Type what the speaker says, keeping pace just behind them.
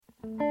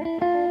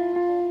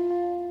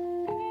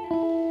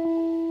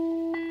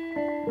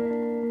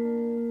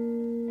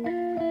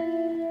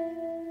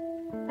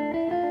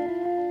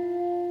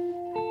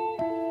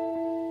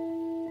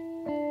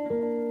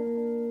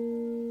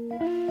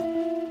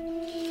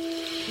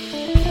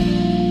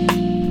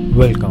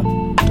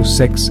Welcome to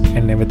Sex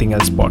and Everything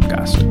Else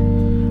podcast,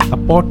 a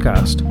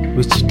podcast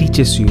which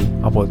teaches you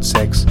about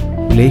sex,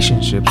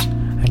 relationships,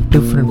 and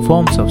different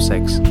forms of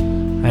sex,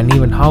 and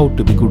even how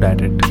to be good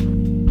at it.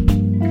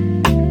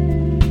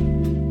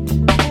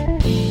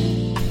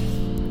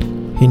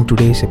 In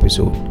today's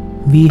episode,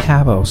 we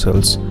have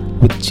ourselves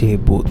with Jay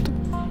Booth.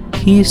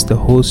 He is the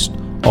host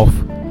of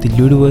the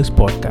Ludiverse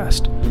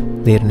podcast,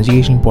 their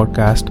initiation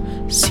podcast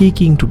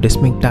seeking to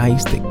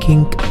destigmatize the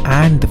kink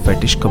and the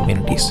fetish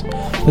communities.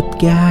 With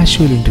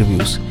casual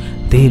interviews,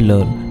 they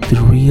learn the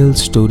real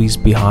stories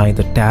behind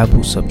the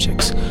taboo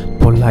subjects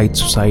polite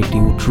society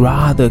would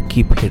rather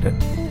keep hidden.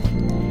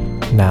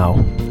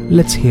 Now,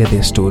 let's hear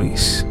their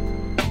stories.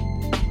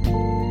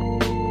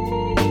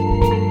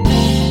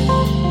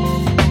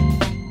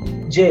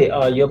 Jay,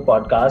 your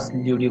podcast,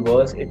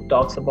 Ludiverse, it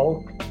talks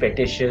about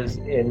fetishes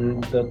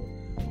in the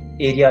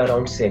area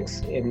around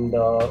sex, in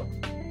the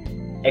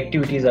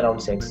activities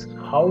around sex.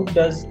 How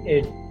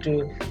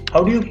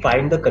do you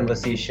find the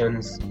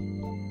conversations,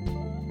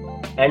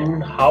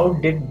 and how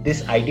did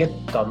this idea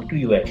come to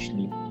you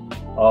actually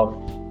of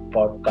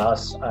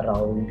podcasts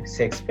around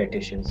sex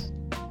fetishes?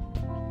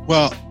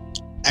 Well,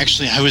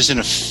 actually, I was in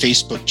a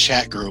Facebook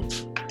chat group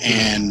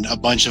and a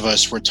bunch of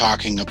us were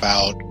talking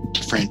about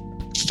different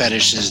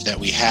fetishes that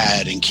we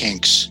had and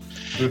kinks.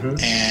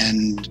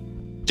 And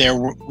there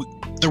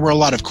were a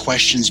lot of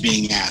questions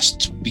being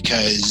asked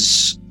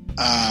because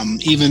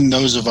even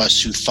those of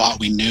us who thought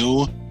we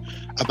knew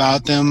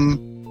about them,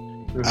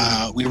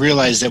 we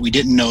realized that we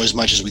didn't know as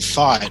much as we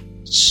thought.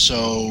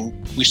 So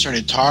we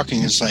started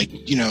talking. It's like,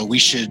 we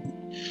should,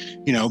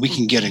 we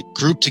can get a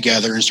group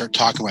together and start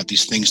talking about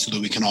these things so that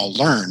we can all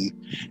learn.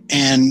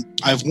 And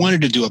I've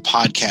wanted to do a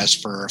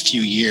podcast for a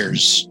few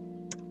years.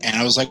 And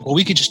I was like, well,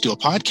 we could just do a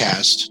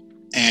podcast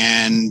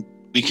and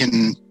we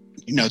can,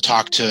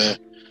 talk to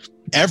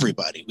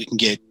everybody. We can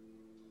get,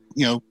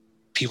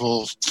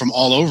 people from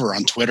all over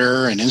on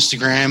Twitter and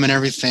Instagram and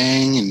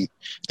everything. And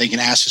they can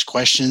ask us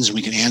questions and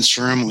we can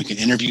answer them. We can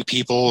interview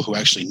people who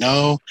actually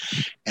know.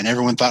 And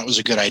everyone thought it was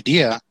a good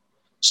idea.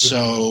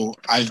 So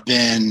I've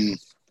been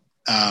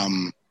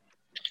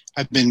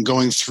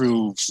going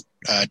through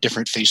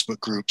different Facebook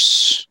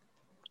groups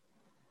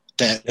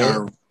that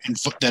are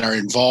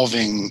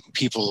involving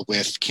people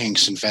with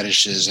kinks and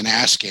fetishes and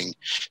asking,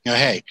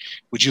 hey,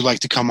 would you like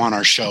to come on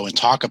our show and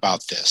talk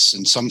about this?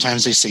 And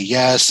sometimes they say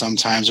yes.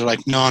 Sometimes they're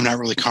like, no, I'm not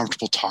really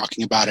comfortable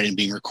talking about it and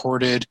being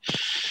recorded.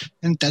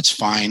 And that's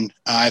fine.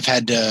 I've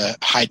had to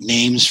hide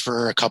names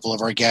for a couple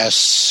of our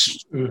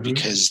guests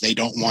because they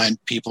don't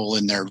want people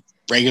in their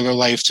regular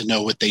life to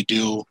know what they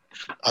do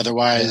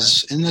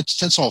otherwise. And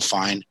that's all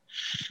fine.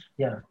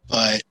 Yeah.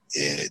 But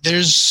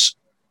there's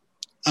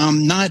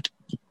not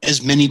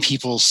as many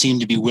people seem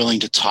to be willing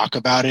to talk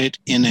about it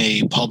in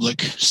a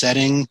public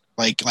setting,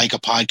 like a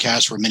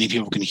podcast where many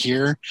people can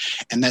hear.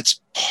 And that's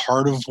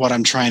part of what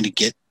I'm trying to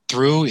get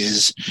through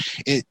is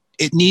it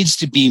needs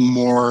to be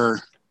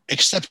more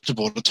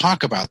acceptable to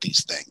talk about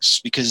these things,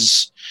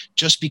 because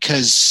just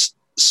because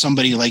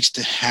somebody likes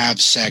to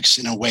have sex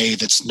in a way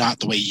that's not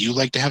the way you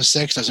like to have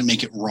sex doesn't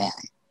make it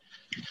wrong.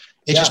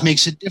 It just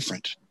makes it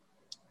different.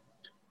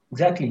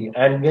 Exactly.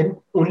 And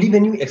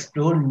when you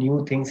explore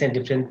new things and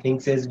different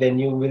things is when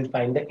you will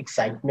find the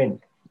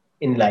excitement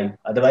in life.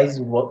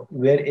 Otherwise,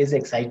 where is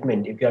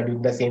excitement if you are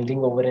doing the same thing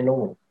over and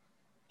over?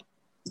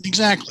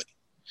 Exactly.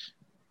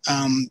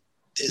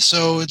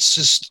 So it's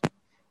just,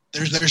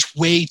 there's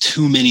way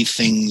too many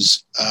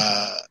things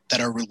that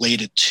are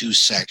related to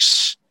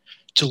sex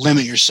to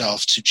limit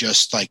yourself to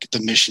just like the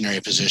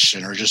missionary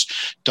position or just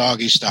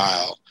doggy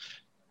style.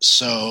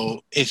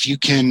 So if you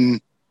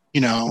can,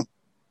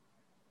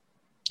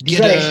 these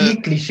are actually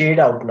cliched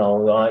out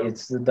now.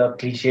 It's the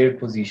cliched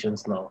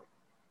positions now.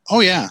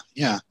 Oh, yeah.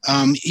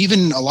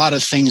 Even a lot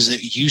of things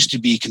that used to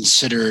be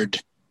considered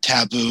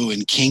taboo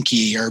and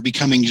kinky are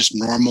becoming just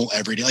normal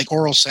everyday. Like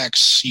oral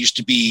sex used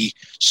to be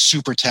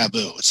super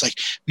taboo. It's like,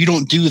 we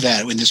don't do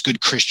that in this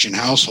good Christian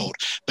household.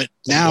 But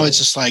now it's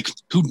just like,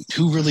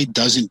 who really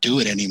doesn't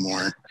do it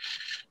anymore?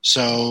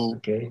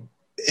 So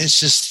it's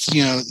just,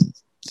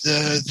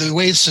 the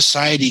way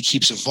society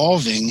keeps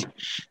evolving,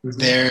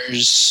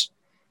 there's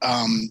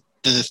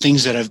the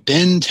things that have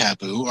been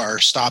taboo are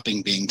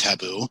stopping being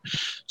taboo.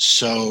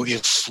 So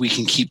if we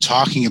can keep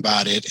talking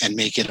about it and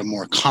make it a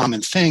more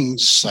common thing,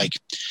 just like,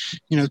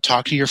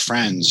 talk to your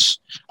friends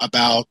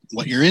about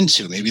what you're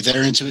into. Maybe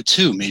they're into it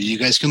too. Maybe you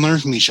guys can learn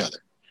from each other.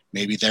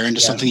 Maybe they're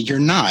into something you're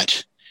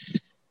not.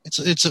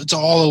 It's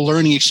all a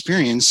learning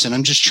experience, and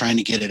I'm just trying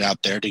to get it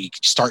out there to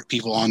start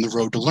people on the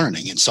road to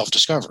learning and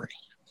self-discovery.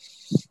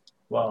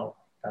 Wow,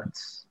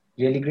 that's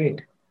really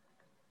great.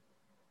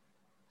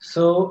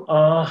 So,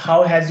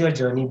 how has your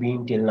journey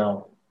been till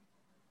now?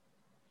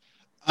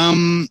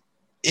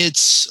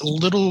 It's a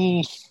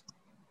little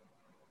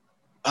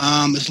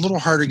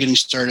harder getting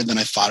started than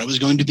I thought it was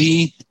going to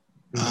be.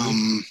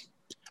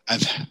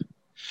 I've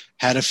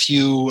had a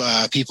few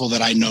people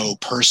that I know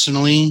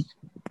personally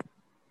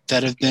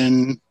that have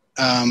been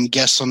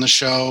guests on the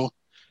show.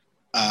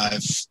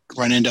 I've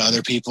run into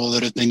other people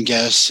that have been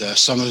guests.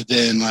 Some have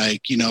been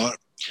like,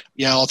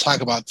 yeah, I'll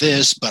talk about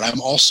this, but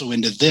I'm also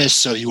into this.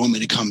 So if you want me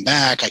to come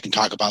back, I can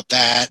talk about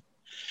that.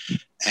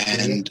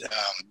 And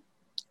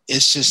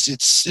it's just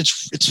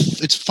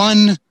it's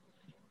fun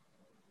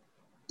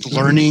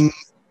learning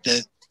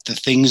that the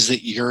things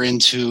that you're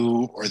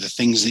into or the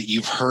things that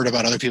you've heard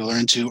about other people are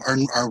into are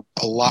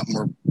a lot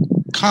more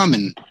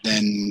common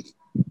than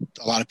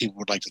a lot of people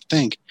would like to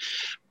think.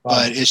 Wow.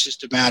 But it's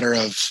just a matter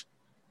of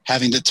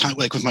having the time,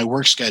 like with my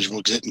work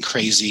schedule getting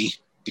crazy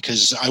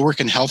because I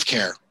work in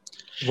healthcare.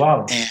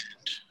 Wow.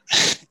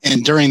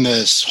 And during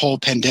this whole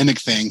pandemic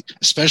thing,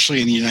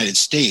 especially in the United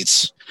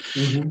States,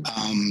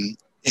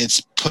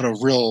 it's put a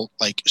real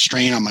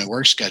strain on my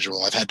work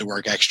schedule. I've had to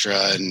work extra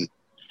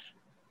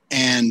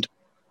and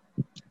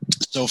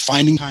so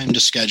finding time to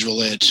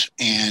schedule it.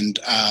 And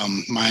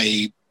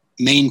my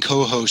main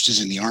co-host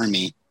is in the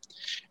Army,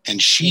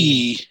 and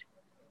she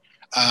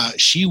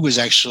was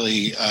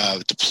actually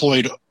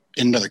deployed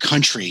in another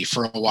country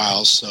for a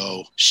while.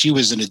 So she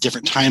was in a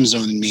different time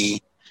zone than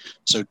me.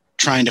 So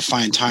trying to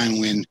find time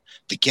when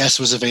the guest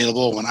was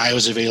available, when I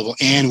was available,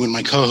 and when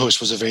my co-host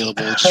was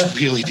available, it just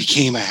really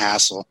became a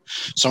hassle.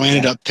 So I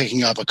ended up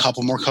picking up a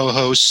couple more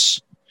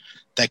co-hosts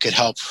that could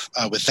help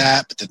with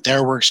that, but that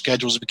their work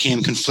schedules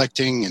became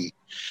conflicting, and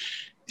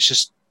it's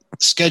just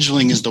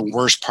scheduling is the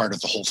worst part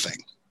of the whole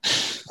thing.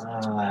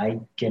 I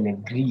can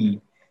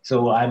agree.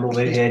 So I'm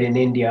over here in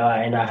India,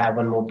 and I have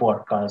one more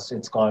podcast.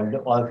 It's called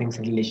All Things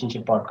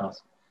Relationship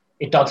Podcast.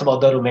 It talks about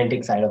the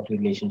romantic side of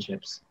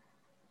relationships.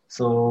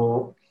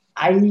 So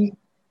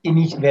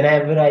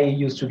whenever I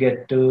used to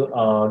get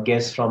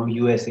guests from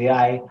USA,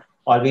 I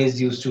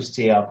always used to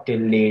stay up till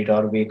late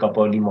or wake up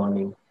early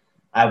morning.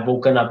 I've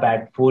woken up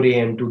at 4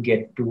 a.m. to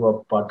get to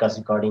a podcast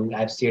recording.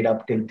 I've stayed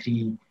up till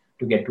 3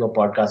 to get to a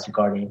podcast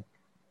recording.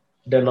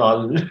 Done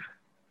all.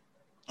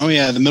 Oh,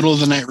 yeah. The middle of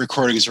the night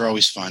recordings are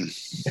always fun.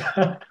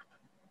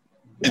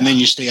 And then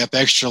you stay up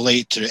extra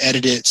late to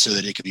edit it so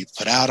that it could be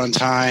put out on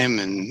time.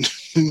 And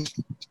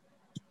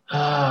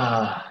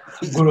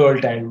good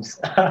old times.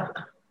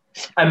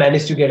 I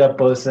managed to get a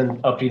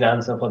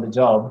freelancer for the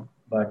job.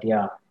 But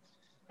yeah,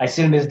 I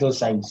still miss those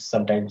times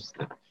sometimes.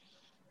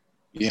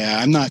 Yeah,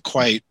 I'm not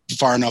quite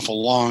far enough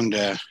along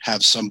to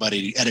have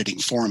somebody editing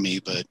for me,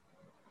 but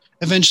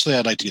eventually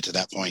I'd like to get to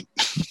that point.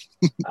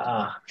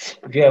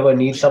 If you ever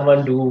need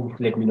someone, do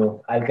let me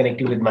know. I'll connect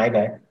you with my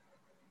guy.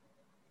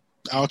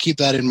 I'll keep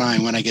that in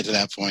mind when I get to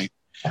that point.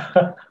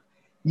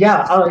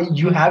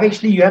 You have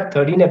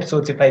 13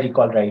 episodes, if I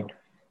recall right.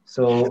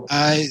 So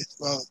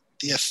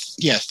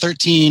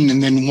 13,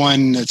 and then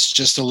one that's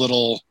just a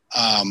little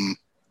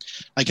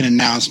like an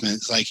announcement.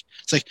 It's like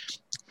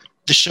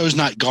the show's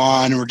not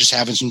gone. We're just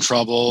having some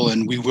trouble,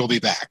 and we will be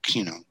back.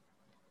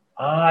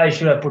 I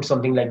should have put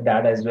something like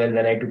that as well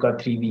when I took a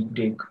 3-week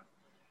break.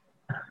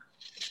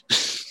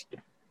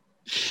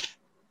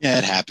 Yeah,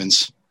 it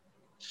happens.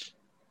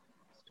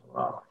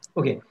 Wow.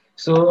 Okay,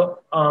 so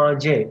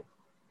Jay,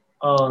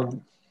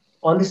 on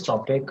this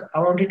topic, I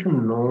wanted to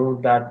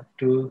know that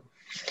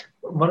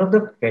one of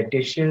the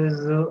fetishes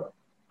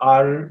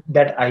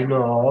that I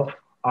know of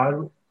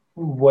are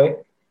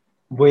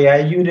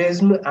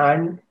voyeurism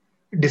and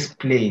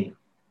display.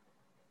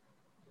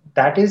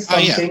 That is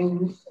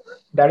something.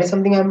 That is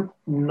something I'm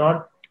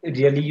not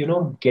really,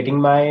 getting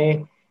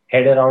my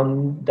head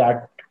around.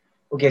 That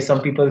okay,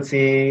 some people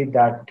say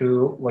that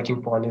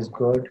watching porn is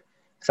good.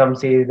 Some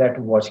say that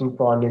watching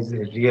porn is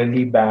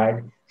really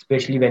bad,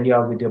 especially when you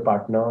are with your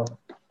partner.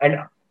 And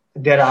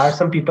there are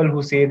some people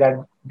who say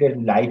that their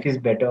life is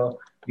better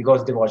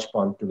because they watch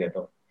porn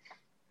together.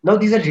 Now,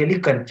 these are really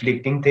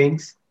conflicting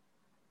things,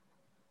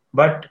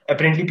 but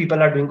apparently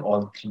people are doing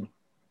all three.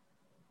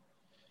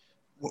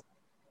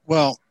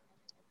 Well,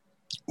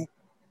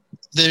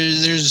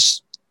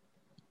 there's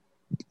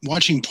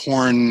watching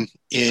porn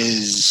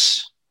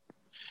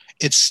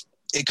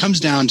it comes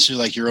down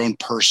to your own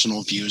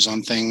personal views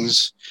on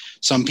things.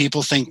 Some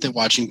people think that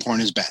watching porn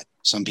is bad.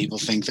 Some people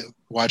think that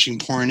watching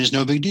porn is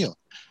no big deal.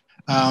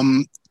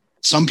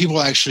 Some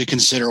people actually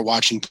consider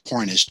watching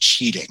porn as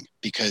cheating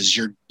because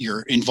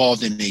you're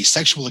involved in a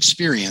sexual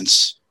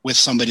experience with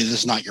somebody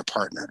that's not your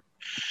partner.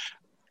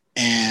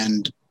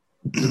 And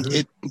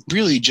it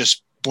really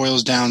just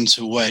boils down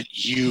to what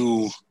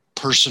you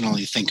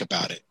personally think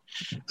about it.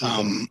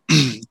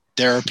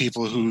 There are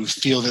people who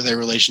feel that their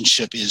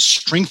relationship is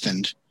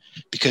strengthened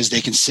because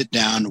they can sit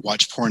down and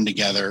watch porn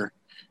together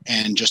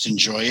and just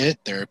enjoy it.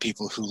 There are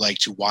people who like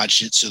to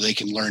watch it so they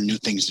can learn new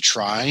things to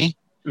try.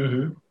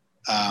 There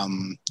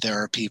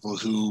are people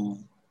who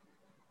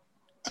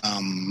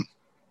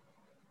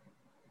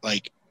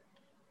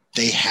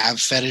they have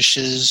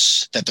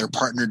fetishes that their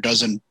partner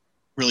doesn't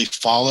really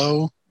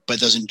follow but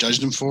doesn't judge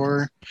them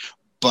for,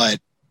 but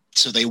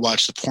so they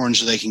watch the porn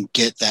so they can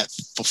get that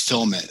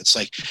fulfillment. It's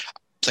like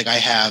I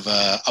have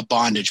a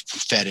bondage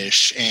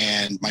fetish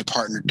and my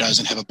partner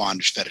doesn't have a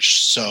bondage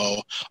fetish.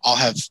 So I'll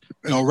have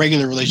a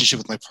regular relationship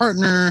with my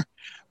partner,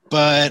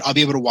 but I'll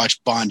be able to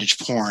watch bondage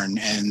porn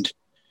and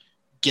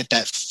get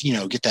that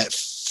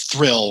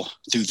thrill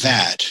through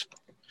that.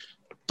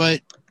 but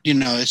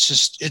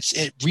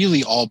it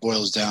really all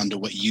boils down to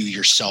what you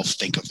yourself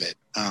think of it.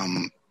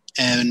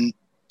 And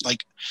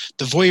like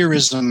the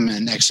voyeurism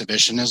and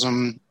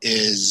exhibitionism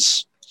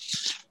it's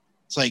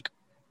like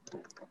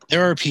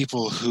there are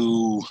people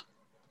who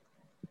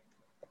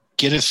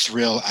get a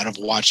thrill out of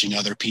watching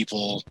other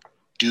people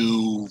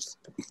do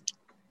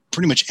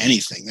pretty much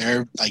anything.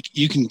 They're like,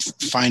 you can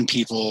find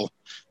people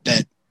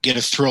that get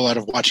a thrill out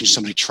of watching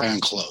somebody try on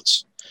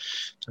clothes.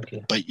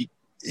 Okay. But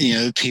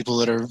people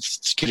that are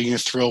getting a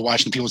thrill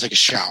watching people take a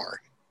shower,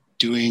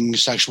 doing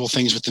sexual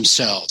things with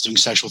themselves, doing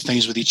sexual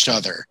things with each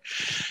other.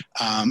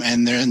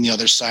 And then on the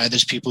other side,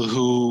 there's people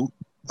who,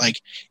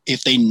 like,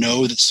 if they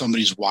know that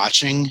somebody's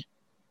watching,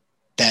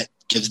 that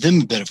gives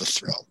them a bit of a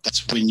thrill.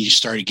 That's when you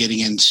start getting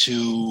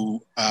into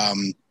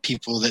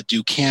people that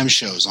do cam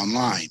shows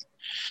online.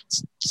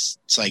 It's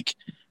like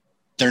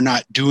they're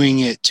not doing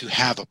it to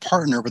have a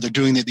partner, but they're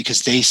doing it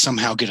because they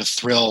somehow get a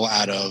thrill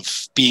out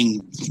of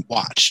being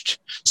watched.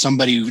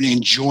 Somebody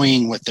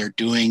enjoying what they're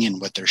doing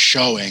and what they're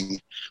showing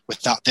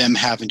without them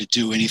having to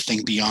do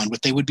anything beyond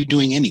what they would be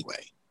doing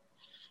anyway.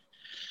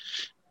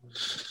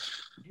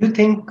 Do you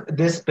think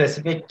this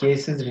specific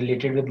case is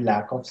related with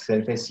lack of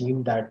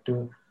self-esteem, that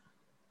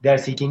they are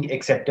seeking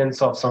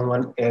acceptance of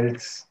someone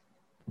else,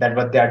 that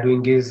what they are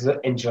doing is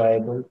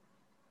enjoyable?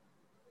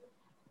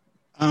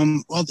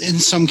 Well, in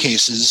some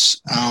cases,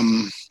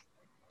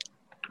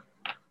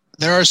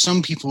 there are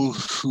some people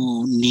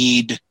who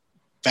need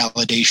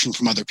validation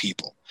from other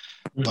people,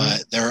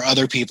 but there are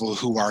other people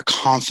who are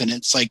confident.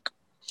 It's like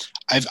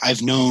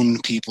I've known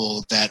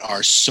people that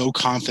are so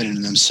confident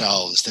in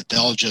themselves that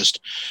they'll just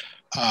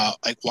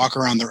like walk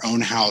around their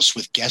own house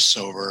with guests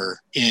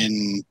over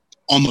in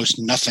almost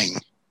nothing,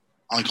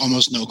 like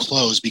almost no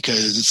clothes,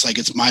 because it's like,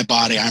 it's my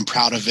body, I'm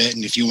proud of it,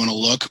 and if you want to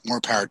look, more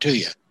power to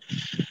you.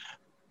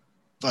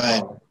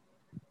 But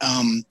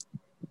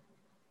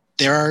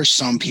there are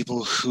some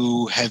people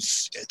who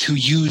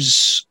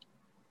use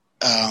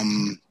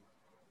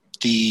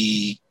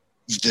the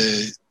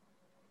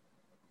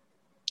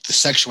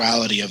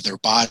sexuality of their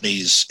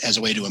bodies as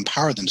a way to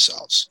empower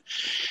themselves.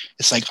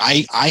 It's like,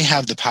 I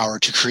have the power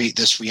to create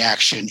this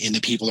reaction in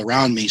the people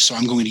around me, so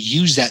I'm going to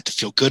use that to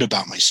feel good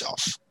about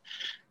myself.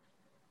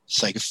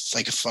 It's like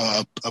if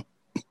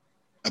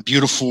a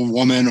beautiful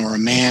woman or a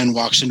man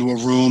walks into a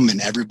room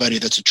and everybody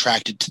that's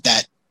attracted to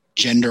that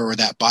gender or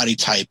that body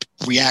type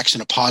reacts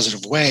in a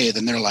positive way,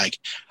 then they're like,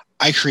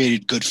 I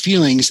created good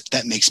feelings,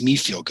 that makes me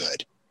feel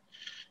good.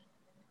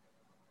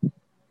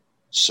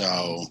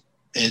 So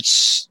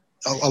it's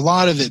a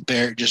lot of it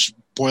just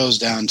boils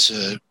down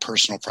to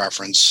personal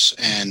preference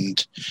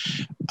and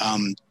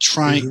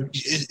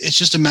it's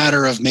just a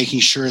matter of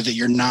making sure that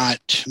you're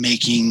not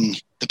making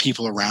the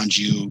people around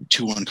you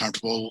too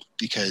uncomfortable,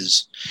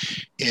 because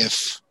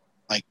if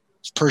like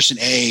person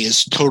A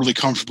is totally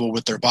comfortable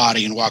with their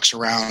body and walks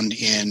around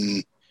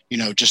in,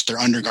 just their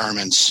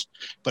undergarments,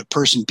 but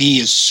person B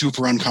is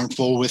super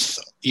uncomfortable with,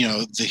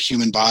 the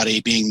human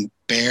body being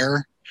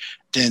bare,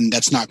 then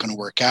that's not going to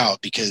work out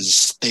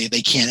because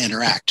they can't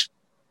interact.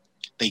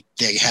 They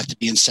have to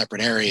be in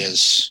separate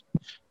areas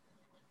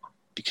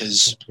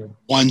because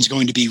one's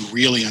going to be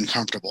really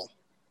uncomfortable.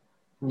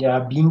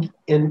 Yeah, being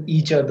in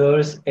each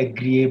other's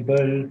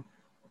agreeable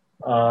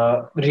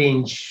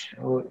range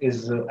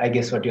is, I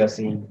guess, what you're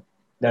saying.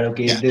 That,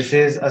 okay, yeah, this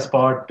is a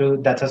spot,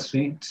 that's a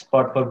sweet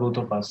spot for both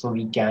of us, so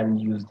we can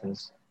use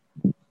this.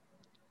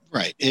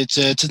 Right. It's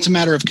a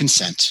matter of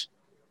consent.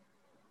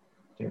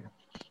 Yeah.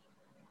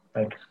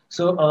 Right.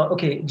 So,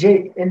 okay,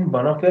 Jay, in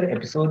one of your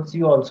episodes,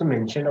 you also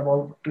mentioned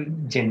about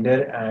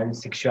gender and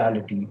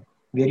sexuality,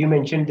 where you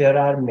mentioned there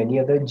are many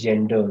other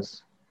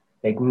genders,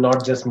 like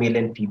not just male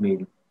and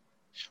female.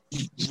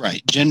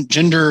 Right.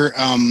 Gender,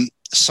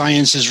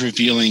 science is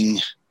revealing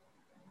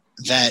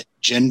that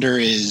gender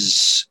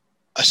is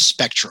a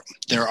spectrum.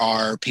 There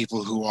are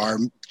people who are,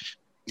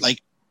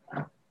 like,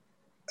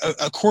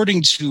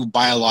 according to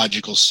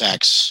biological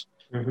sex,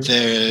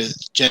 the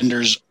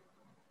genders,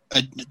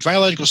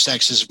 biological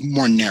sex is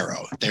more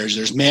narrow.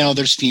 There's male,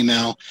 there's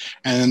female,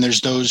 and then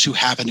there's those who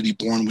happen to be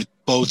born with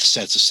both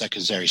sets of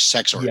secondary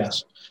sex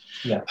organs.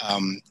 Yeah.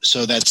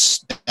 So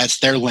that's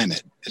their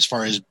limit as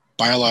far as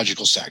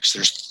biological sex.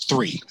 There's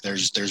three.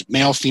 There's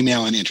male,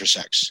 female, and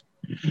intersex.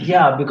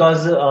 Yeah,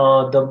 because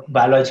the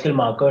biological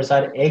markers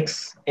are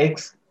X,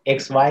 X,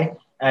 XY,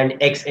 and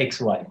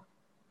XXY.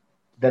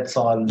 That's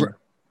all.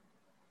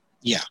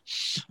 Yeah,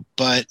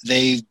 but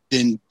they've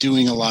been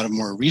doing a lot of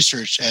more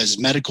research as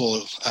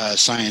medical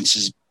science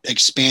has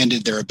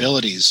expanded their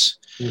abilities,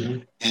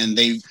 and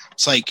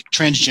it's like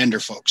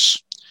transgender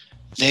folks.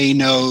 They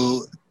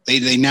know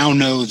they now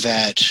know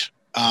that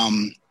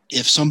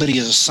if somebody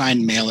is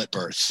assigned male at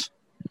birth,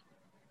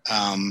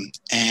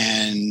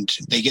 and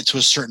they get to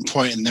a certain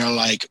point and they're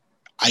like,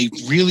 I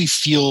really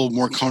feel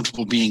more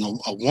comfortable being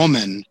a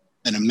woman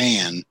than a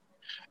man,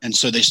 and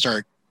so they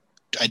start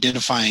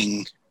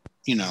identifying,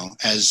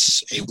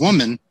 as a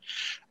woman.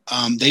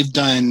 They've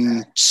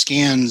done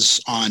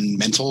scans on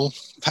mental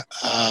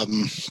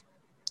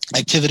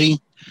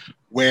activity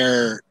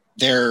where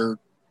they're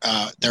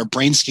their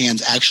brain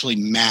scans actually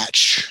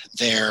match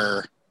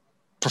their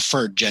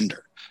preferred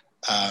gender.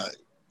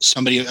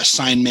 Somebody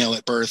assigned male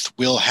at birth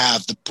will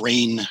have the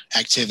brain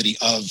activity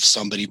of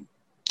somebody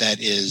that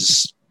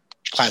is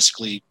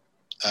classically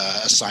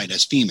assigned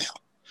as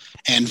female,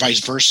 and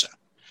vice versa.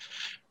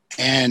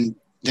 And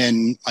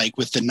then, like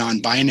with the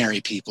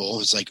non-binary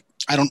people, it's like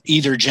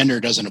either gender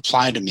doesn't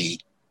apply to me.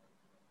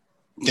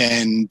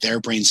 Then their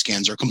brain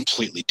scans are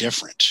completely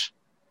different.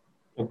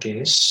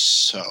 Okay.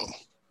 So.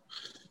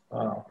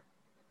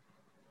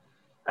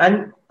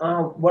 And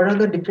what are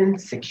the different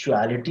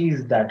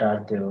sexualities that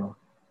are there,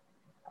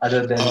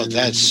 other than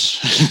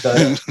that's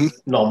the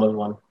normal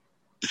one?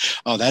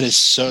 Oh, that is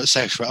so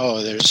sexual.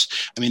 Oh, there's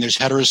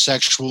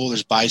heterosexual,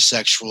 there's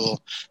bisexual,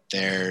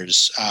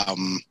 there's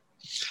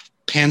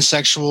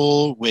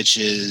pansexual, which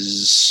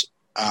is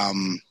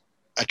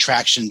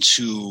attraction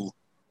to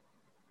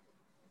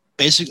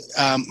basically.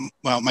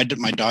 My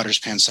daughter's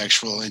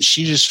pansexual, and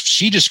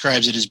she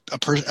describes it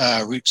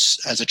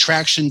as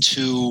attraction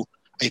to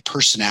a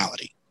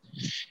personality.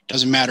 It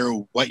doesn't matter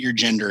what your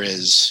gender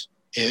is.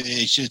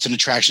 It's an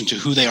attraction to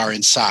who they are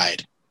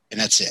inside, and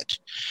that's it.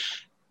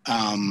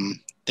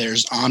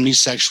 There's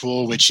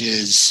omnisexual, which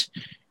is,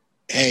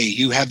 hey,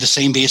 you have the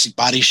same basic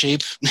body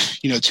shape,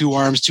 2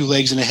 arms, 2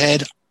 legs, and a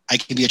head. I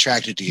can be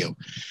attracted to you.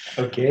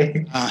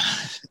 Okay.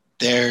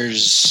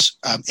 There's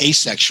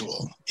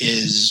asexual,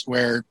 is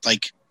where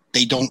like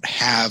they don't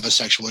have a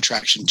sexual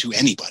attraction to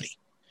anybody.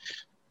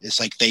 It's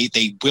like they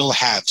will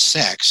have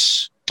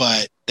sex,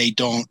 but they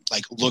don't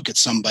like look at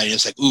somebody and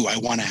it's like, ooh, I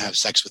want to have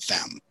sex with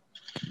them.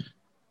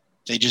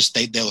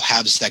 They'll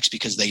have sex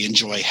because they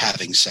enjoy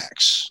having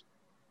sex.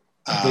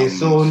 Okay,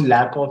 so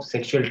lack of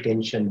sexual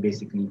tension,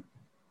 basically.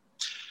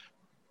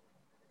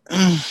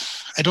 I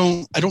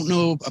don't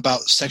know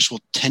about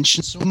sexual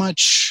tension so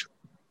much,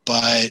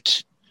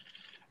 but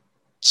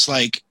it's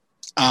like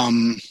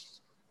I'm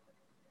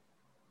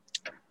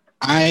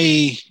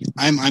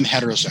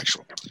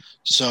heterosexual,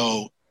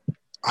 so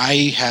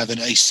I have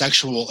a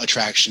sexual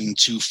attraction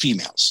to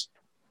females.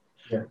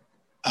 Yeah.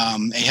 A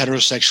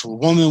heterosexual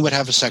woman would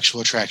have a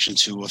sexual attraction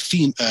to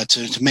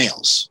to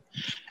males.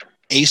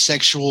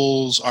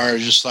 Asexuals are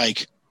just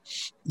like,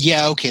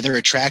 yeah, okay, they're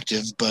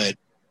attractive, but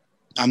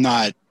I'm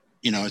not,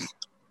 the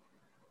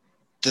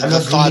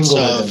thoughts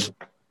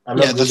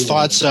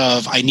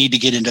of I need to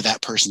get into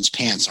that person's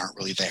pants aren't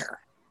really there.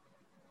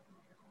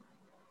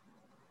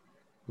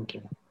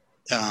 Okay.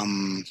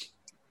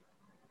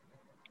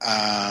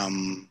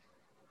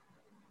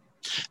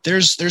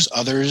 There's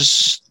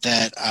others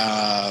that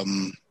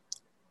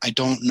I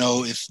don't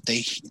know if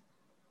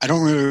I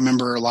don't really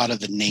remember a lot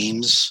of the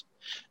names.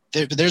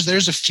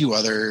 There's a few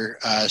other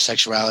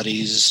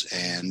sexualities,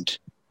 and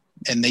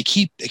they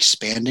keep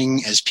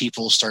expanding as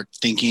people start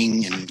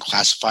thinking and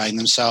classifying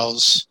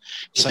themselves.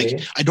 It's okay.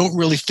 Like, I don't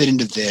really fit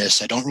into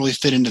this. I don't really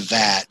fit into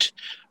that,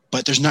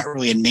 but there's not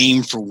really a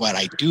name for what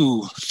I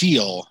do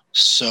feel.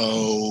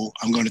 So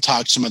I'm going to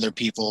talk to some other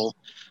people.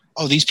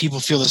 Oh, these people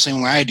feel the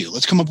same way I do.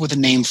 Let's come up with a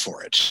name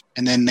for it.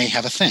 And then they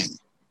have a thing.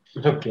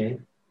 Okay.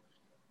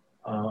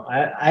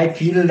 I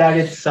feel that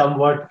it's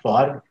somewhat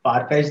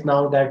far-fetched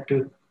now that,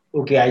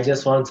 okay, I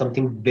just want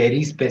something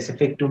very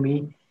specific to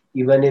me.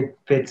 Even if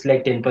it's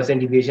like 10%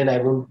 deviation, I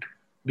won't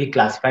be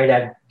classified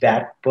as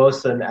that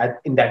person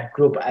in that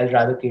group. I'll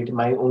rather create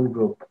my own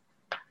group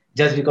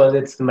just because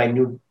it's the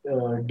minute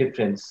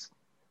difference.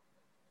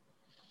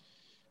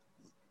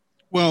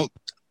 Well,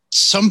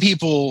 some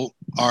people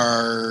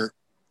are,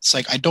 it's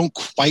like, I don't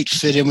quite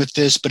fit in with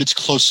this, but it's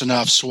close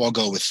enough, so I'll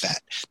go with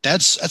that.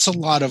 That's a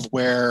lot of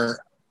where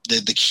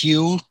the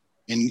Q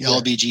in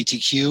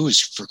LGBTQ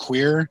is for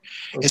queer.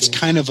 Okay. It's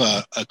kind of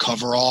a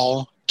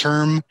coverall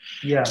term.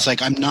 Yeah. It's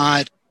like, I'm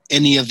not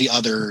any of the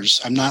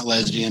others. I'm not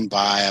lesbian,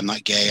 bi, I'm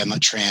not gay, I'm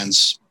not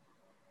trans,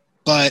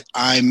 but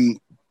I'm,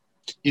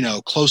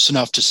 close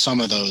enough to some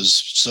of those.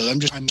 So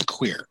I'm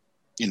queer,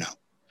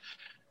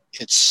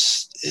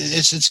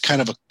 It's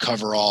kind of a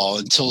coverall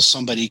until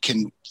somebody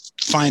can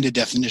find a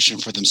definition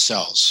for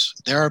themselves.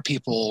 There are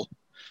people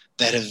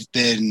that have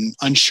been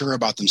unsure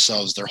about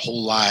themselves their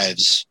whole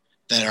lives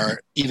that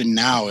are even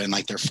now in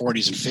like their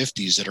 40s and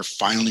 50s that are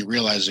finally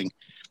realizing,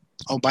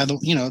 oh,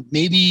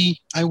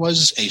 maybe I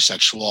was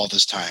asexual all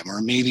this time,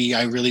 or maybe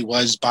I really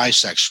was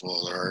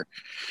bisexual, or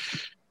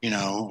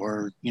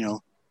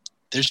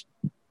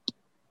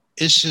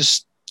it's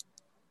just,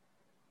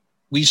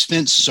 we've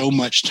spent so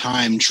much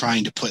time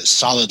trying to put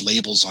solid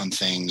labels on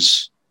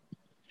things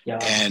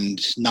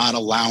and not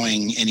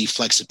allowing any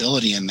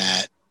flexibility in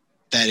that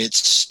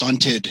it's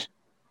stunted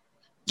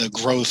the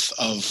growth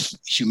of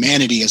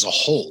humanity as a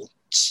whole.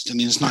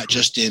 It's not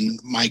just in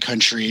my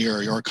country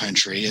or your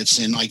country. It's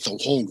in like the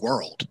whole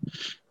world.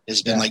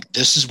 It's been like,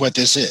 this is what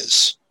this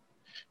is.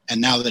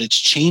 And now that it's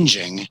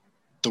changing,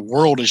 the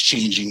world is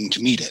changing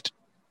to meet it.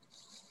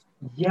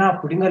 Yeah,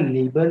 putting a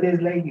label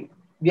is like,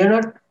 we are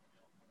not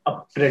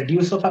a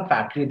produce of a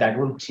factory that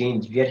won't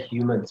change. We are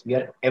humans. We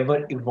are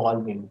ever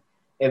evolving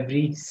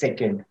every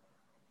second.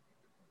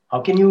 How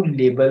can you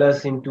label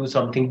us into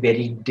something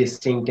very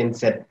distinct and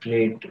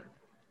separate?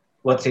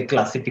 what's a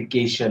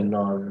classification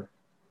or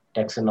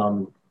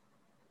taxonomy.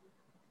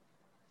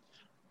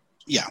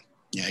 Yeah,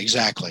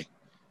 exactly.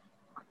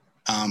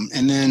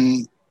 And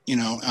then,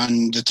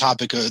 on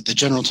the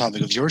general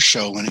topic of your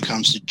show, when it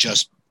comes to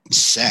just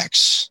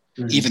sex,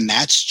 even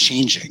that's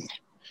changing.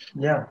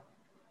 Yeah.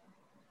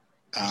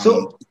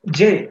 So,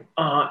 Jay,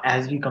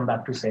 as we come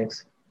back to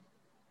sex,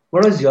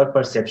 what was your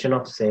perception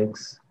of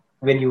sex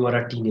when you were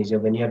a teenager,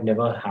 when you have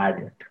never had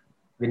it,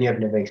 when you have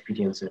never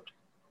experienced it?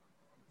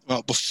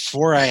 Well,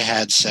 before I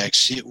had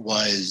sex, it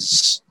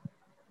was,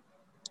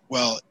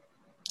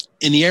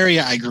 in the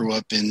area I grew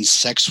up in,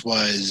 sex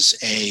was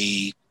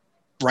a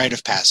rite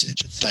of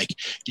passage. It's like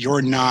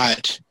you're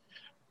not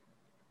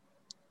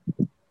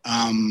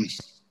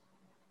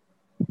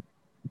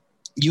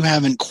you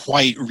haven't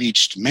quite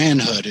reached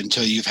manhood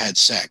until you've had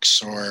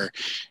sex, or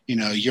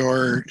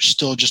you're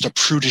still just a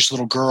prudish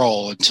little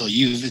girl until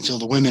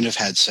the women have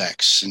had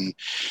sex, and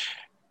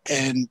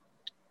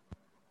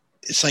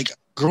it's like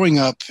growing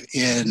up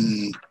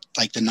in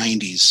like the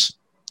 90s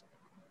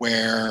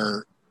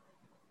where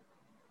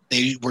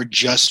they were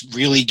just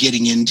really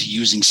getting into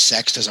using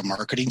sex as a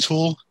marketing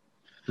tool.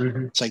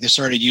 It's like they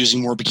started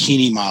using more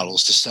bikini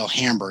models to sell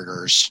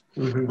hamburgers,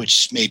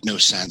 which made no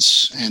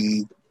sense.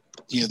 And,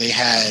 they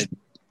had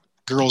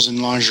girls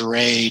in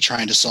lingerie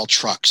trying to sell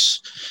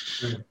trucks.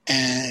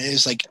 And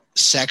it's like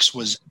sex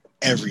was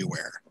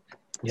everywhere.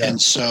 Yeah.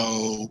 And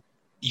so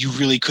you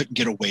really couldn't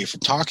get away from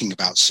talking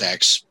about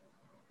sex.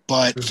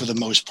 But for the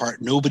most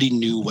part, nobody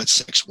knew what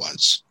sex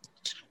was.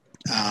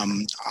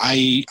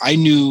 I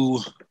knew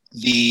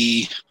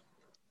the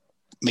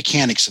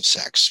mechanics of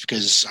sex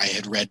because I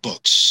had read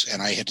books and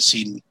I had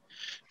seen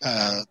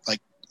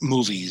like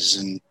movies,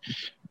 and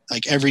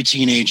like every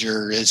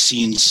teenager has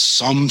seen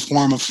some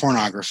form of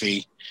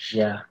pornography.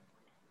 Yeah.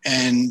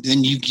 And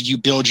then you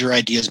build your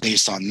ideas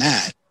based on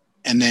that.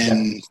 And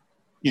then,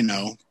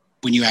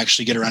 when you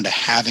actually get around to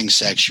having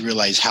sex, you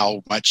realize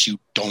how much you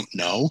don't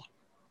know.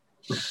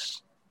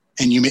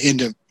 And you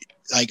end up,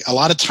 like, a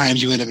lot of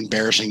times you end up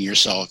embarrassing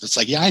yourself. It's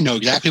like, yeah, I know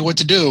exactly what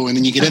to do. And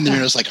then you get in there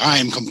and it's like, I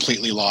am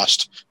completely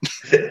lost.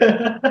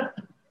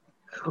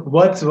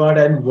 What's what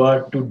and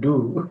what to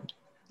do?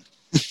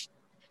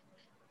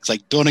 It's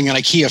like building an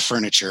IKEA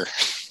furniture.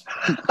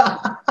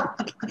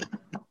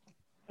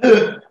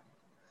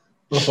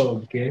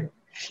 Okay.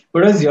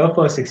 What was your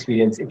first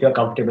experience, if you're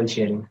comfortable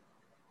sharing?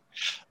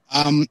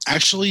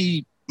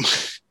 Actually,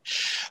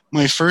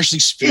 my first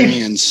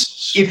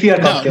experience. If you're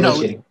comfortable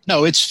sharing.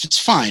 No, it's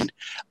fine.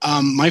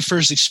 My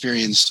first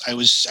experience, I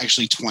was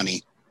actually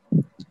 20.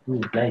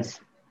 Ooh, nice.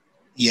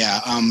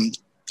 Yeah.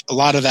 A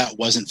lot of that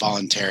wasn't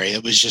voluntary.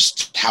 It was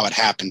just how it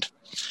happened.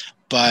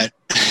 But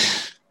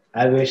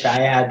I wish I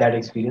had that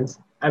experience.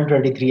 I'm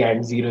 23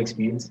 and zero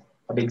experience.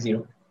 A big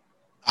zero.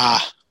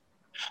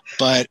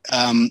 But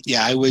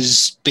I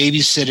was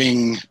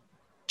babysitting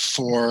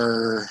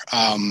for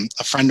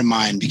a friend of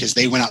mine because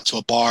they went out to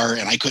a bar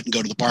and I couldn't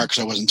go to the bar because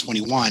I wasn't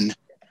 21.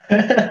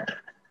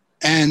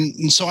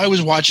 And so I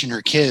was watching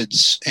her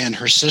kids, and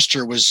her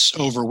sister was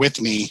over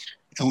with me.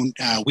 And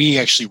we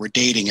actually were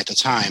dating at the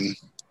time.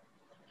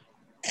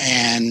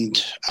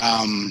 And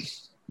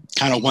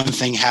kind of one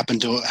thing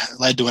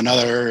led to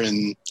another,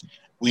 and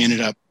we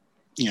ended up,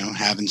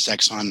 having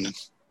sex on,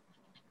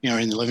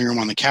 in the living room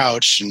on the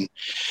couch. And,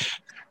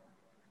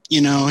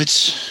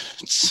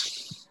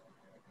 it's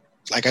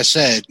like I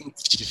said,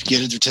 you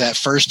get to that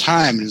first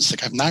time, and it's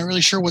like, I'm not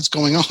really sure what's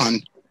going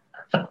on.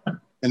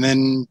 And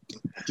then,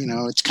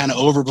 it's kind of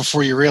over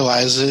before you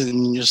realize it,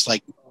 and you're just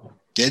like,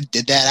 did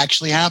that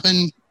actually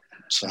happen?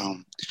 So,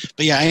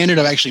 but yeah, I ended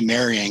up actually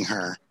marrying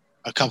her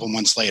a couple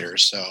months later.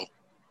 So,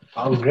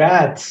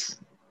 congrats.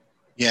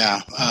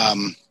 Yeah.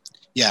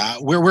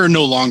 We're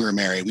no longer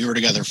married. We were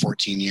together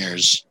 14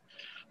 years,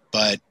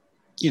 but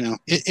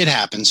it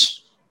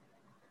happens.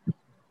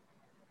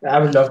 I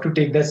would love to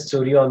take that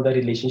story on the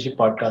relationship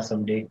podcast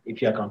someday,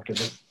 if you're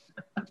comfortable.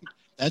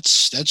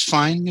 That's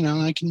fine.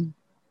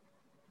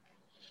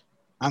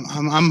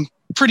 I'm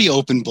pretty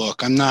open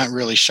book. I'm not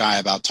really shy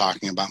about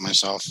talking about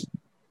myself.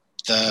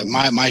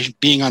 My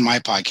being on my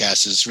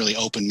podcast has really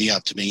opened me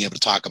up to being able to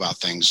talk about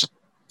things.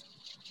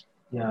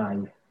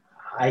 Yeah,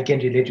 I can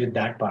relate with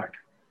that part.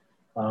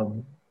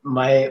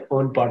 My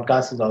own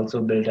podcast is also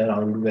built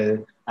around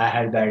where I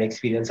had bad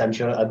experience. I'm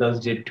sure others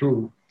did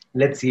too.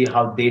 Let's see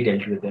how they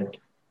dealt with it.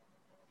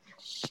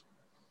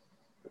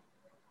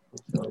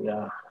 So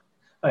yeah.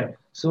 All right.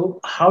 So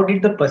how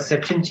did the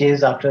perception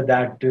change after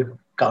that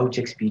couch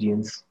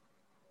experience?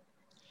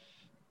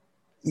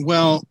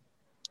 Well,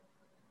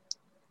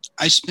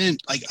 I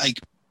spent like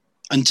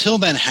until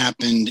that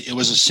happened, it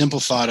was a simple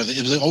thought of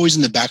it was always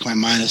in the back of my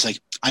mind. It's like,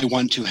 I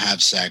want to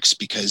have sex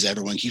because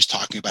everyone keeps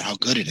talking about how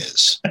good it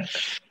is.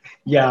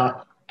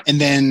 Yeah. And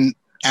then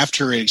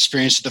after I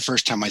experienced it the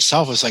first time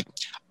myself, I was like,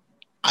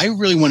 I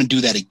really want to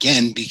do that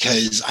again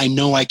because I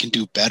know I can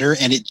do better.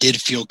 And it did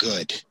feel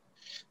good.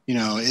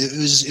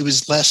 It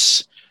was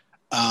less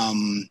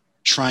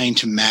trying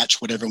to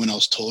match what everyone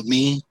else told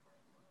me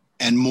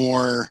and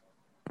more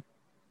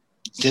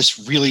this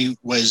really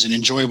was an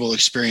enjoyable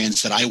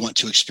experience that I want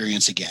to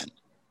experience again.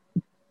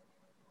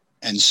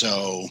 And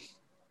so,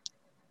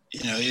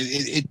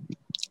 it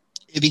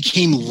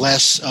became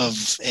less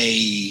of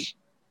a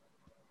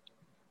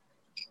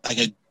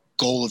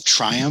goal of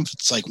triumph.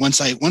 It's like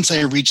once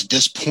I reach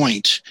this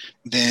point,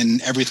 then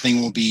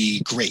everything will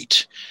be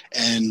great,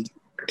 and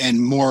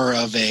more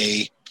of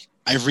a,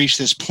 I've reached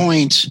this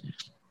point,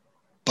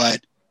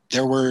 but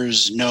there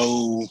was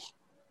no,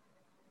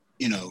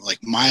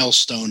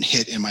 milestone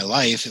hit in my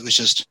life. It was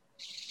just,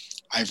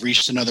 I've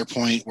reached another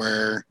point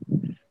where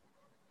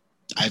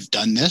I've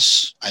done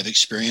this, I've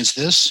experienced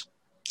this.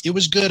 It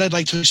was good. I'd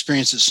like to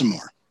experience it some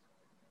more.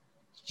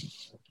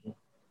 Okay.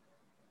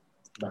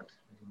 That's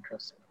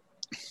interesting.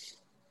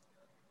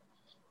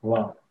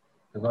 Wow.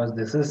 Because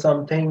this is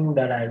something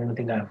that I don't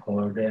think I've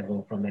heard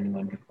ever from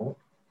anyone before.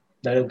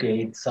 That,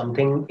 okay,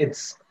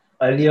 it's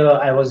earlier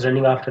I was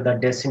running after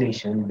that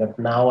destination, but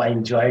now I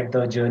enjoyed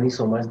the journey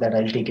so much that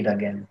I'll take it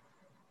again.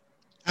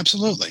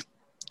 Absolutely.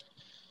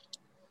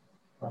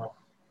 Wow.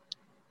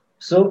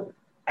 So,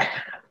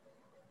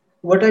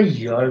 what are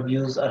your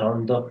views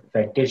around the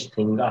fetish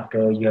thing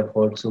after you have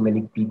heard so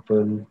many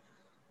people,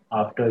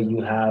 after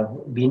you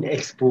have been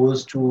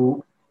exposed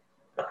to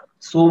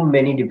so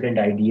many different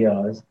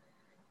ideas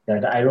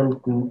that I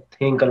don't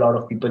think a lot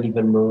of people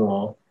even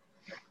know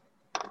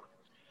of?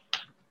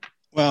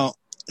 Well,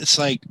 it's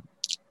like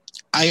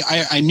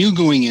I knew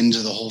going into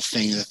the whole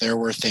thing that there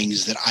were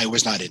things that I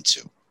was not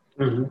into.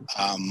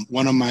 Mm-hmm.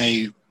 One of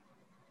my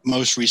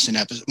most recent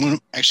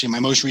my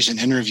most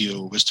recent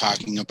interview was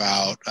talking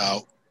about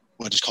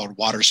what is called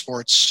water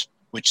sports,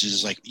 which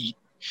is like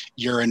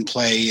urine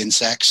play and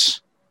sex,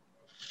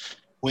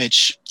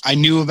 which I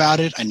knew about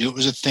it. I knew it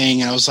was a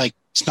thing, and I was like,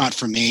 it's not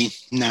for me.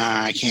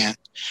 Nah, I can't.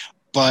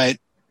 But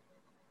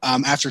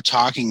after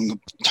talking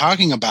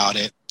about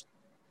it,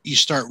 you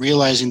start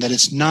realizing that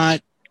it's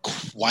not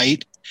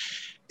quite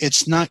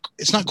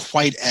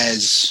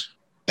as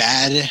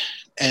bad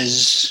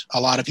as a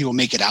lot of people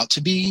make it out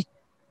to be.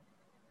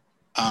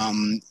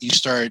 You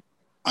start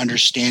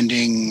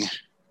understanding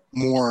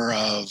more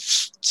of,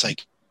 it's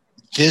like,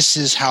 this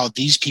is how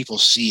these people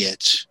see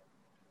it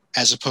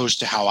as opposed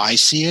to how I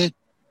see it.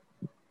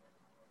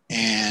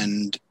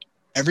 And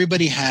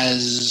everybody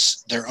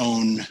has their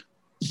own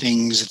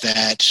things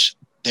that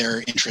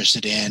they're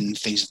interested in,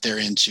 things that they're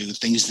into,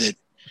 things that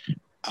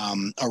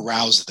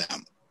arouse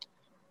them.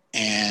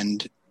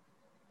 And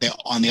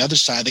on the other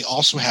side, they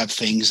also have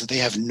things that they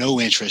have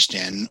no interest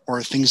in,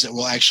 or things that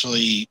will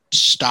actually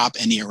stop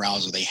any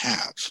arousal they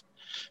have.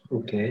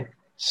 Okay.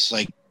 It's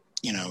like,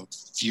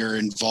 if you're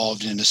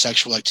involved in a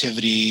sexual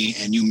activity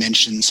and you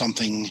mention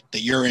something that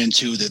you're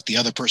into that the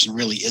other person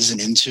really isn't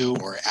into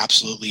or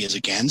absolutely is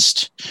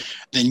against,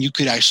 then you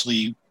could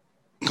actually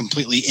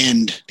completely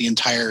end the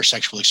entire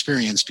sexual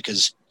experience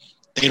because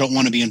they don't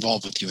want to be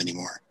involved with you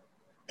anymore,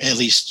 at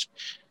least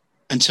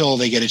until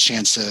they get a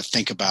chance to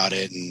think about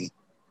it. And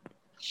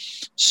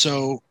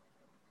so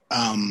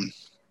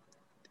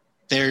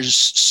there's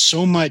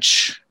so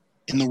much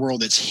in the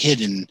world that's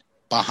hidden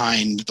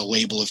behind the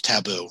label of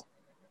taboo.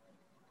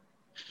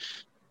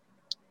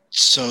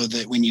 So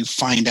that when you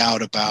find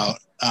out about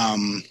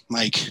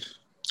like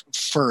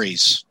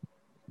furries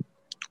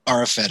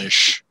are a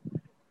fetish,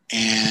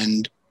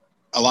 and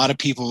a lot of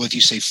people, if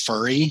you say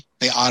furry,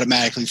 they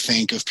automatically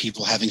think of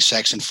people having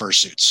sex in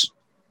fursuits.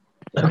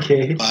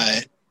 Okay.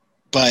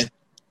 But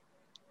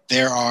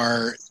there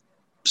are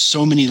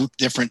so many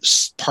different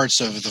parts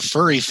of the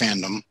furry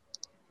fandom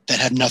that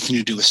have nothing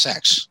to do with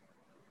sex.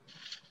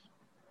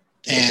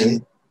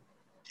 And,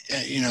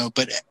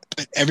 but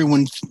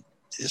everyone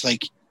is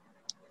like,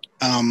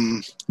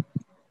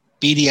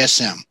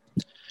 BDSM.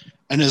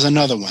 And there's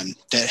another one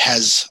that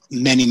has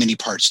many, many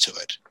parts to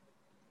it.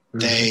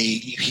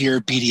 Mm-hmm. You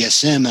hear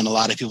BDSM and a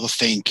lot of people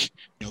think,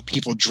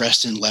 people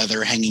dressed in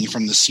leather hanging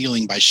from the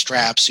ceiling by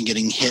straps and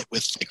getting hit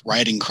with like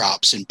riding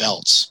crops and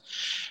belts.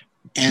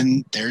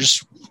 And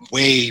there's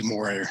way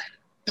more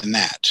than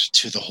that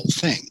to the whole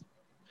thing.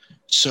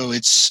 So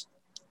it's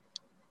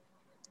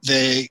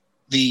the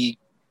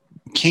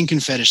kink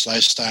and fetish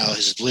lifestyle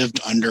has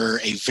lived under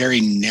a very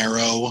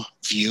narrow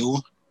view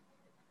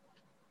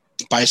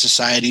by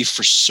society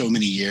for so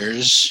many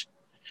years.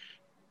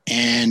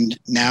 And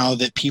now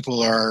that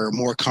people are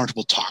more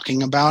comfortable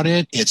talking about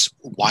it, it's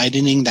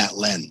widening that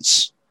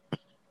lens.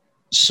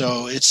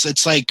 So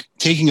it's like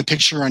taking a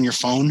picture on your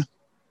phone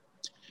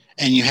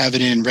and you have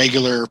it in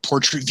regular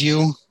portrait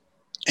view,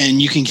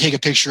 and you can take a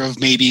picture of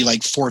maybe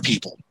like 4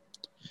 people.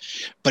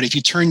 But if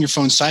you turn your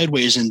phone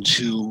sideways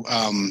into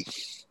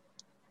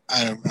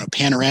a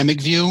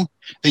panoramic view,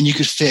 then you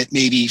could fit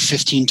maybe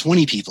 15,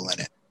 20 people in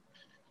it.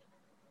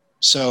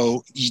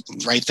 So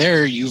right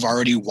there, you've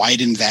already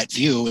widened that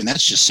view, and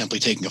that's just simply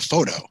taking a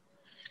photo.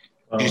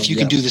 And if you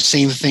can do the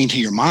same thing to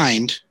your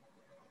mind,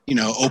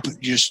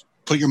 just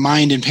put your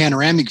mind in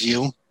panoramic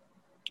view,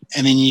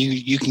 and then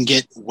you can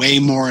get way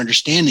more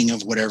understanding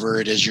of whatever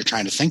it is you're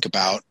trying to think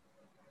about,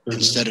 mm-hmm.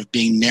 instead of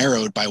being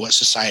narrowed by what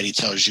society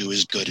tells you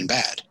is good and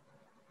bad.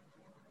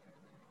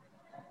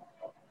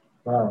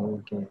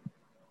 Wow, okay.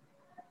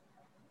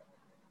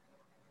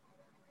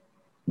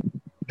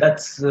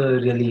 That's a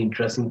really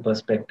interesting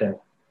perspective,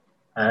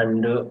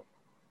 and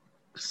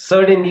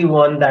certainly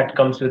one that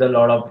comes with a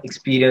lot of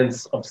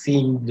experience of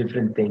seeing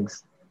different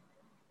things.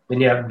 When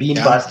you have been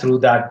passed through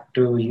that,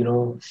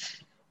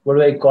 what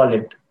do I call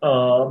it?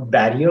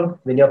 Barrier.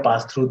 When you're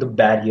passed through the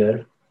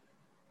barrier,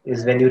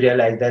 is when you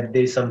realize that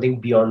there is something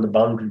beyond the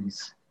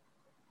boundaries.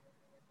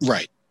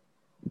 Right.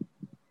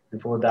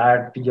 Before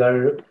that,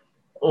 your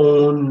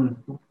own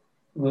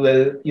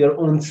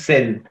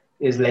self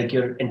is like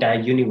your entire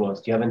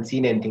universe. You haven't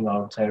seen anything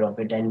outside of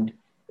it, and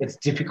it's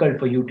difficult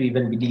for you to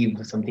even believe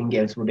something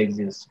else would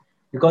exist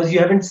because you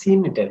haven't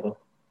seen it ever.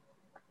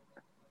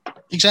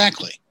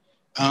 Exactly.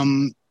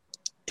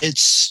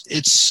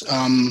 It's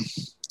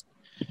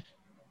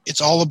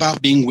all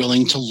about being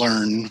willing to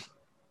learn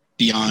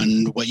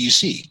beyond what you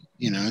see.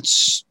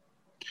 There's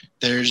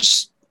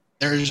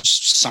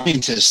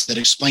scientists that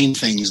explain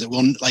things that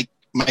will like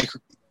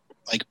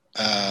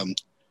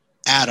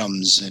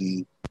atoms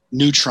and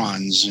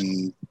neutrons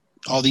and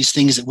all these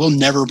things that we'll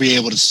never be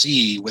able to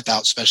see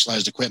without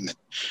specialized equipment.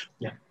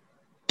 Yeah.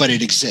 But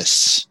it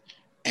exists,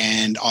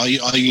 and all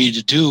you need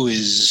to do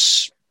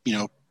is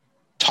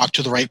talk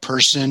to the right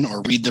person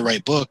or read the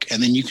right book,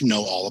 and then you can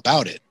know all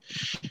about it.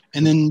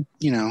 And then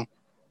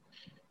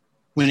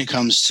when it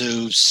comes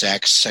to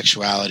sex,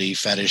 sexuality,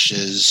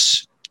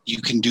 fetishes,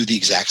 you can do the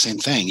exact same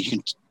thing. You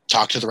can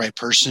talk to the right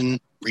person,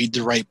 read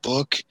the right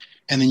book,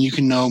 and then you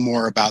can know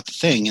more about the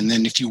thing. And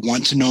then if you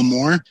want to know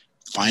more,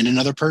 find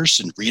another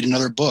person, read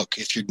another book.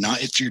 If you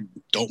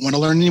don't want to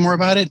learn any more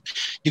about it,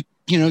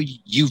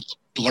 you've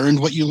learned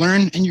what you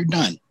learned and you're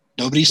done.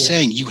 Nobody's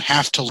saying you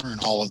have to learn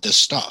all of this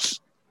stuff.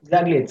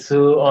 Exactly. It's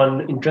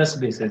on interest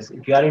basis.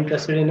 If you are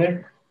interested in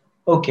it,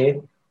 okay,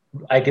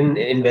 I can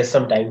invest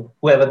some time.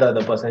 Whoever the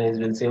other person is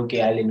will say,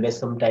 okay, I'll invest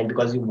some time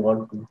because you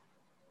want to.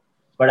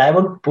 But I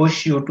won't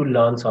push you to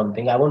learn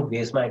something. I won't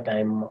waste my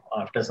time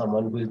after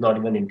someone who is not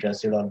even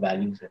interested or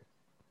values it.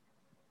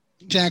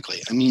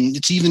 Exactly. I mean,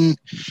 it's even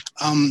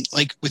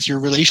like with your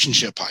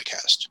relationship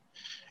podcast.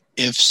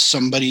 If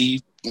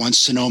somebody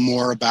wants to know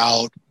more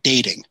about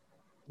dating,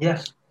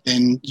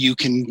 then you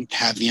can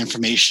have the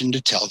information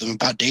to tell them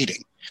about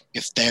dating.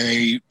 If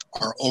they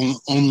are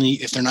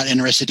if they're not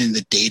interested in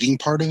the dating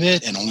part of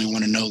it and only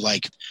want to know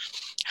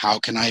how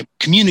can I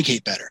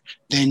communicate better,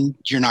 then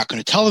you're not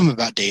going to tell them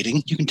about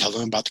dating. You can tell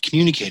them about the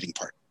communicating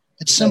part.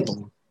 It's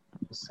simple.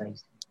 Precisely.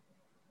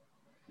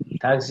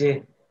 Thanks,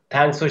 Jay.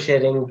 Thanks for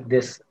sharing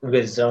this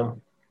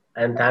wisdom,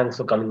 and thanks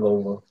for coming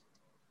over.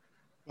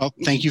 Well,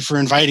 thank you for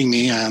inviting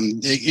me.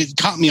 It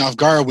caught me off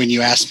guard when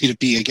you asked me to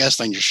be a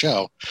guest on your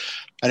show.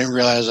 I didn't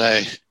realize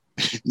I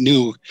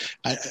knew,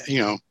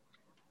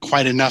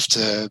 quite enough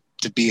to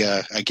be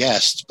a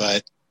guest,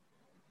 but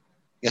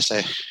I guess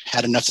I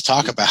had enough to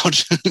talk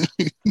about.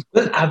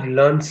 Well, I've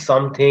learned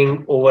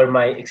something over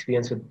my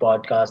experience with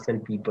podcasts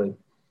and people.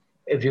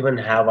 Everyone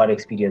have our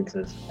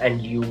experiences,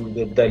 and you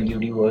with the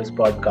Ludiverse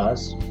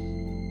podcast,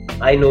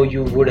 I know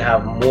you would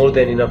have more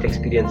than enough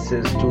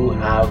experiences to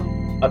have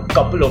a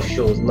couple of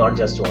shows, not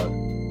just one.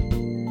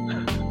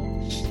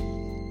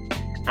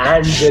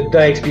 And with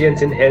the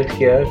experience in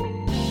healthcare,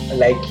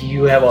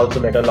 you have also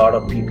met a lot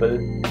of people,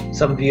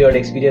 some weird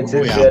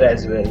experiences there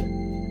as well.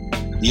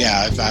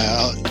 Yeah,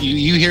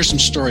 you hear some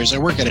stories. I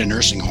work at a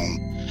nursing home.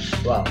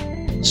 Wow.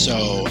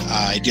 So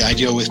I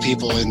deal with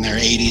people in their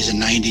 80s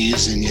and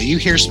 90s, and you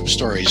hear some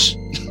stories.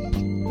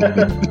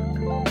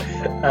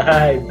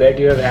 I bet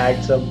you have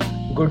had some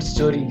good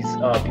stories.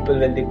 People,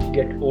 when they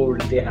get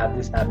old, they have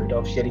this habit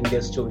of sharing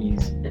their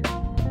stories.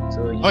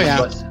 So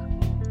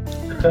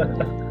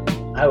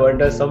I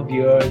wonder some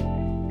weird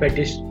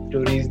fetish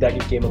stories that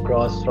you came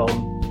across from,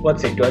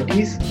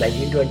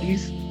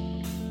 1920s?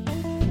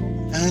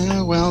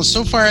 Well,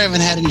 so far I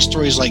haven't had any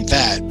stories like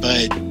that,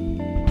 but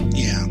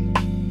yeah.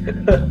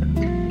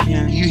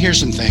 Yeah, you hear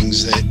some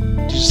things that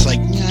just I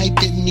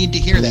didn't need to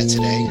hear that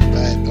today,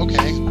 but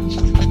okay.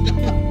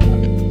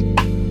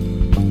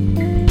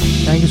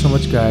 Thank you so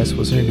much, guys, for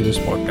listening to this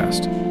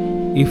podcast.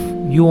 If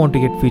you want to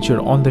get featured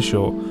on the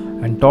show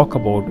and talk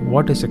about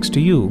what is sex to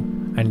you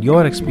and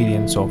your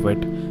experience of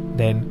it,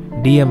 then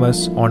DM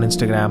us on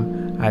Instagram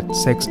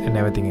 @sex and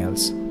everything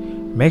else.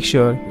 Make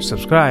sure you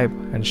subscribe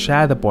and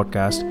share the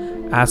podcast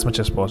as much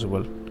as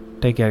possible.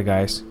 Take care,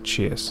 guys.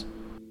 Cheers.